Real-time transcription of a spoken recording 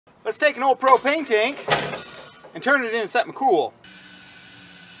Let's take an old propane tank and turn it into something cool.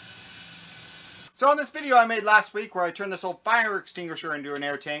 So in this video I made last week where I turned this old fire extinguisher into an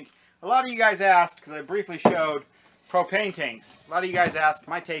air tank, a lot of you guys asked, because I briefly showed propane tanks. A lot of you guys asked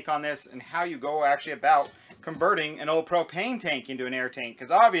my take on this and how you go actually about converting an old propane tank into an air tank. Because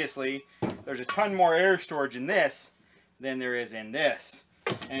obviously there's a ton more air storage in this than there is in this.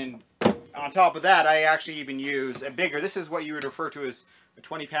 And on top of that, I actually even use a bigger, this is what you would refer to as a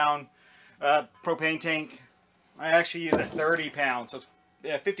 20-pound propane tank. I actually use a 30-pound, so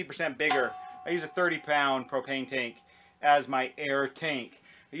it's 50% bigger. I use a 30-pound propane tank as my air tank.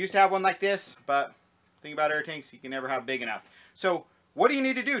 I used to have one like this, but the thing about air tanks, you can never have big enough. So what do you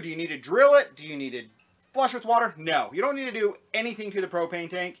need to do? Do you need to drill it? Do you need to flush with water? No, you don't need to do anything to the propane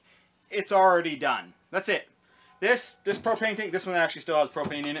tank. It's already done. That's it. This propane tank, this one actually still has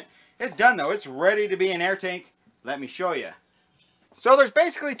propane in it. It's done though. It's ready to be an air tank. Let me show you. So there's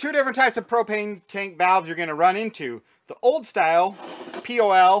basically two different types of propane tank valves you're going to run into. The old style,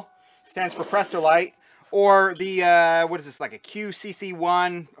 POL, stands for Prestolite, or the, what is this, like a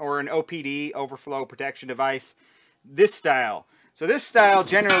QCC1 or an OPD, overflow protection device. This style. So this style,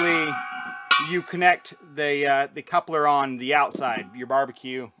 generally, you connect the coupler on the outside, your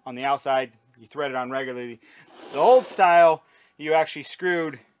barbecue on the outside, you thread it on regularly. The old style, you actually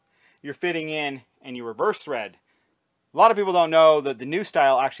screwed your fitting in and you reverse thread. A lot of people don't know that the new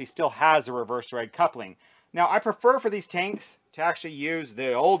style actually still has a reverse thread coupling. Now, I prefer for these tanks to actually use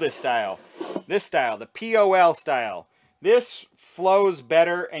the oldest style. This style, the POL style. This flows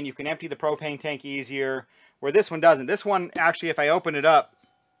better and you can empty the propane tank easier, where this one doesn't. This one, actually, if I open it up,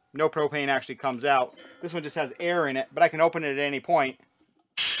 no propane actually comes out. This one just has air in it, but I can open it at any point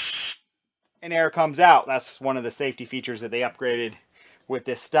and air comes out. That's one of the safety features that they upgraded with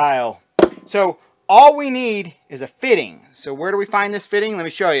this style. So all we need is a fitting. So where do we find this fitting? Let me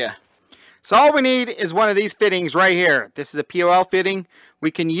show you. So all we need is one of these fittings right here. This is a POL fitting. We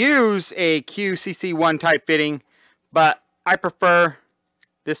can use a QCC1 type fitting, but I prefer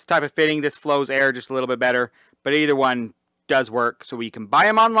this type of fitting. This flows air just a little bit better, but either one does work. So you can buy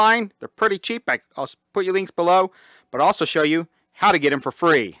them online. They're pretty cheap. I'll put you links below, but I'll also show you how to get them for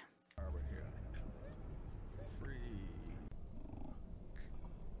free.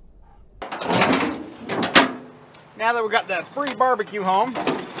 Now that we've got the free barbecue home,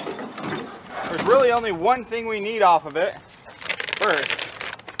 there's really only one thing we need off of it. First,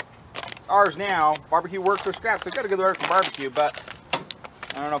 it's ours now. Barbecue works for scraps, so it's got to go to work for barbecue, but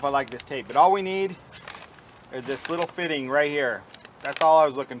I don't know if I like this tape. But all we need is this little fitting right here. That's all I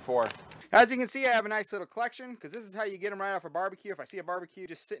was looking for. As you can see, I have a nice little collection, because this is how you get them right off a barbecue. If I see a barbecue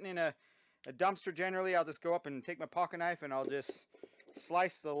just sitting in a dumpster, generally, I'll just go up and take my pocket knife and I'll just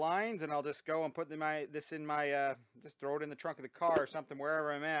slice the lines, and I'll just go and put this in my, just throw it in the trunk of the car or something,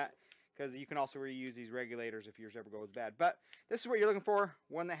 wherever I'm at, because you can also reuse these regulators if yours ever goes bad. But this is what you're looking for,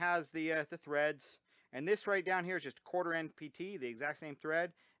 one that has the threads. And this right down here is just quarter end PT, the exact same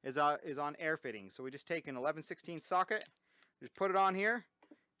thread is on air fittings. So we just take an 11/16 socket, just put it on here,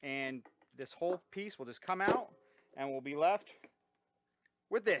 and this whole piece will just come out, and we'll be left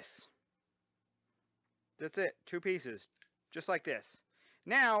with this. That's it, two pieces, just like this.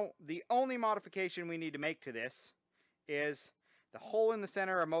 Now, the only modification we need to make to this is the hole in the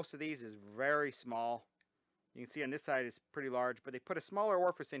center of most of these is very small. You can see on this side it's pretty large, but they put a smaller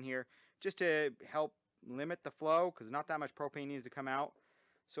orifice in here just to help limit the flow, because not that much propane needs to come out.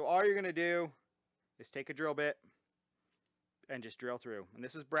 So all you're going to do is take a drill bit and just drill through. And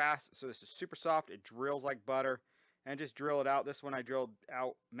this is brass, so this is super soft. It drills like butter, and just drill it out. This one I drilled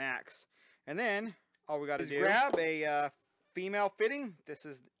out max. And then all we got to do is grab a female fitting. This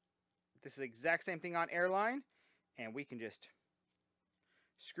is the exact same thing on airline, and we can just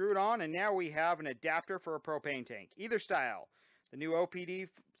screw it on, and now we have an adapter for a propane tank. Either style, the new OPD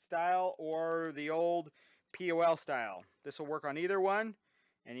style or the old POL style. This will work on either one,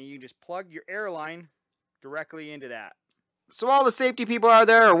 and then you can just plug your airline directly into that. So all the safety people out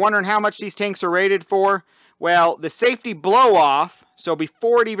there are wondering how much these tanks are rated for. Well, the safety blow off, so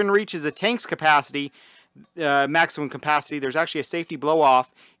before it even reaches the tank's capacity, maximum capacity, there's actually a safety blow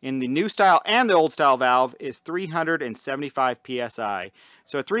off in the new style and the old style valve is 375 psi.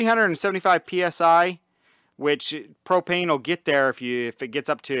 So at 375 psi, which propane will get there if it gets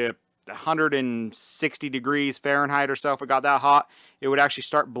up to 160 degrees Fahrenheit or so, if it got that hot, it would actually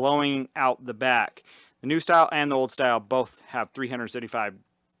start blowing out the back. The new style and the old style both have 375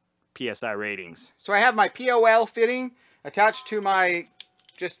 psi ratings. So I have my POL fitting attached to my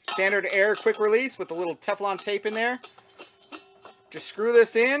just standard air quick release with a little Teflon tape in there. Just screw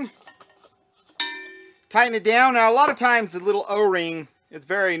this in, tighten it down. Now a lot of times the little O-ring, it's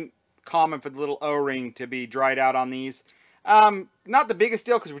very common for the little O-ring to be dried out on these. Not the biggest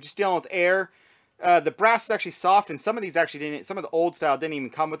deal because we're just dealing with air. The brass is actually soft, and some of these actually didn't. Some of the old style didn't even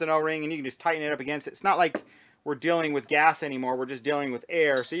come with an O-ring, and you can just tighten it up against it. It's not like we're dealing with gas anymore. We're just dealing with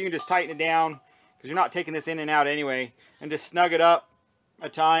air, so you can just tighten it down because you're not taking this in and out anyway, and just snug it up a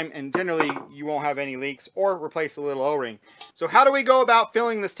time, and generally you won't have any leaks, or replace a little O-ring. So how do we go about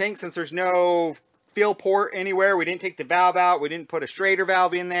filling this tank since there's no fill port anywhere? We didn't take the valve out. We didn't put a Schrader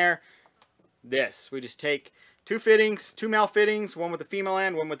valve in there. We just take two fittings, two male fittings, one with the female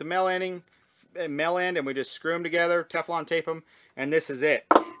end, one with the male end, and we just screw them together, Teflon tape them, and this is it.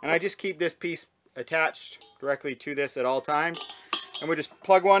 And I just keep this piece attached directly to this at all times, and we just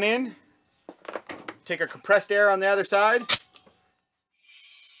plug one in, take our compressed air on the other side, and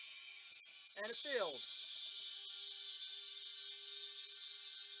it fills.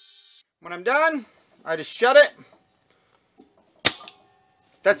 When I'm done, I just shut it.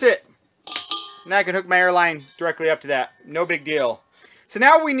 That's it. Now I can hook my air line directly up to that. No big deal. So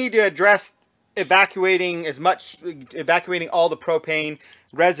now we need to address evacuating all the propane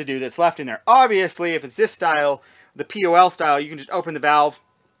residue that's left in there. Obviously, if it's this style, the POL style, you can just open the valve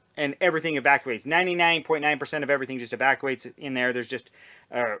and everything evacuates. 99.9% of everything just evacuates in there. There's just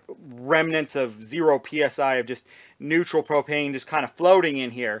remnants of 0 psi of just neutral propane just kind of floating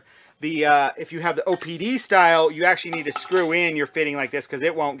in here. If you have the OPD style, you actually need to screw in your fitting like this because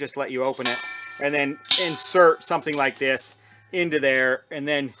it won't just let you open it, and then insert something like this into there, and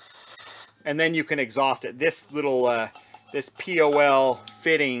then you can exhaust it. This little this POL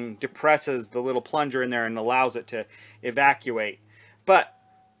fitting depresses the little plunger in there and allows it to evacuate. But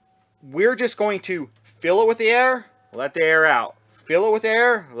we're just going to fill it with the air, let the air out. Fill it with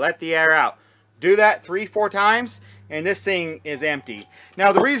air, let the air out. Do that 3-4 times, and this thing is empty.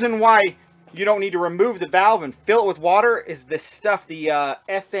 Now, the reason why you don't need to remove the valve and fill it with water is this stuff, the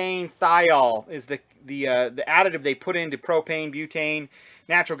ethane thiol is the additive they put into propane, butane,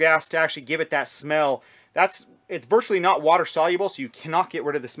 natural gas to actually give it that smell. It's virtually not water soluble, so you cannot get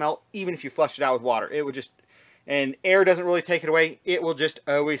rid of the smell even if you flush it out with water. It would just, and air doesn't really take it away. It will just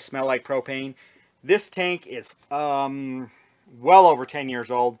always smell like propane. This tank is well over 10 years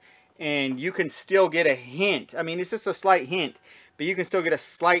old, and you can still get a hint. I mean, it's just a slight hint, but you can still get a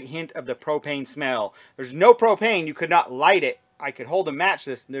slight hint of the propane smell. There's no propane. You could not light it. I could hold and match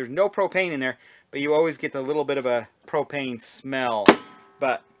this. There's no propane in there, but you always get the little bit of a propane smell.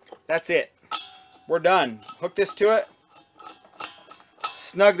 But that's it. We're done. Hook this to it.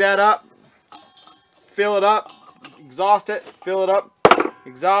 Snug that up. Fill it up. Exhaust it. Fill it up.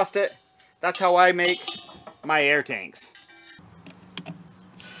 Exhaust it. That's how I make my air tanks.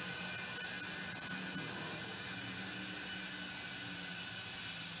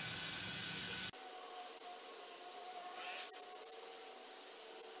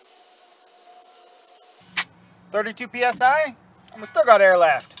 .32 psi, and we still got air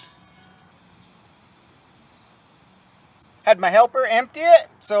left. Had my helper empty it,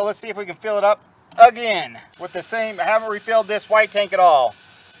 so let's see if we can fill it up again with the same. I haven't refilled this white tank at all.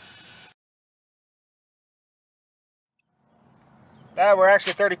 Yeah, we're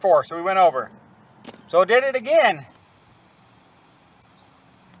actually 34, so we went over. So did it again.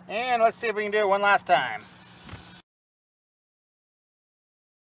 And let's see if we can do it one last time.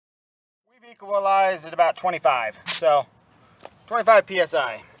 Equalized at about 25, so 25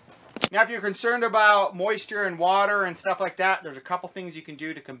 psi. Now, if you're concerned about moisture and water and stuff like that, there's a couple things you can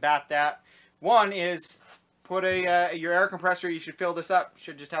do to combat that. One is put your air compressor. You should fill this up.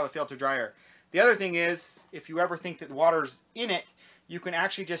 Should just have a filter dryer. The other thing is, if you ever think that the water's in it, you can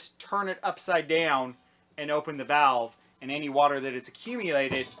actually just turn it upside down and open the valve, and any water that is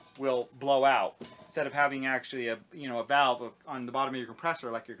accumulated will blow out, instead of having actually a valve on the bottom of your compressor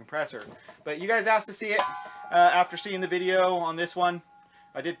like your compressor. But you guys asked to see it after seeing the video on this one.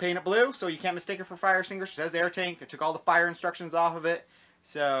 I did paint it blue, so you can't mistake it for fire extinguisher. It says air tank. I took all the fire instructions off of it,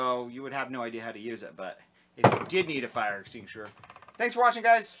 so you would have no idea how to use it. But if you did need a fire extinguisher, thanks for watching,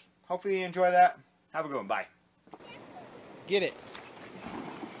 guys. Hopefully you enjoy that. Have a good one. Bye. Get it.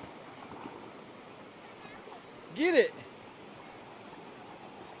 Get it.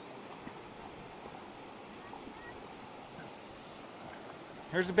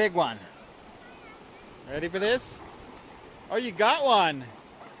 Here's a big one. Ready for this? Oh, you got one.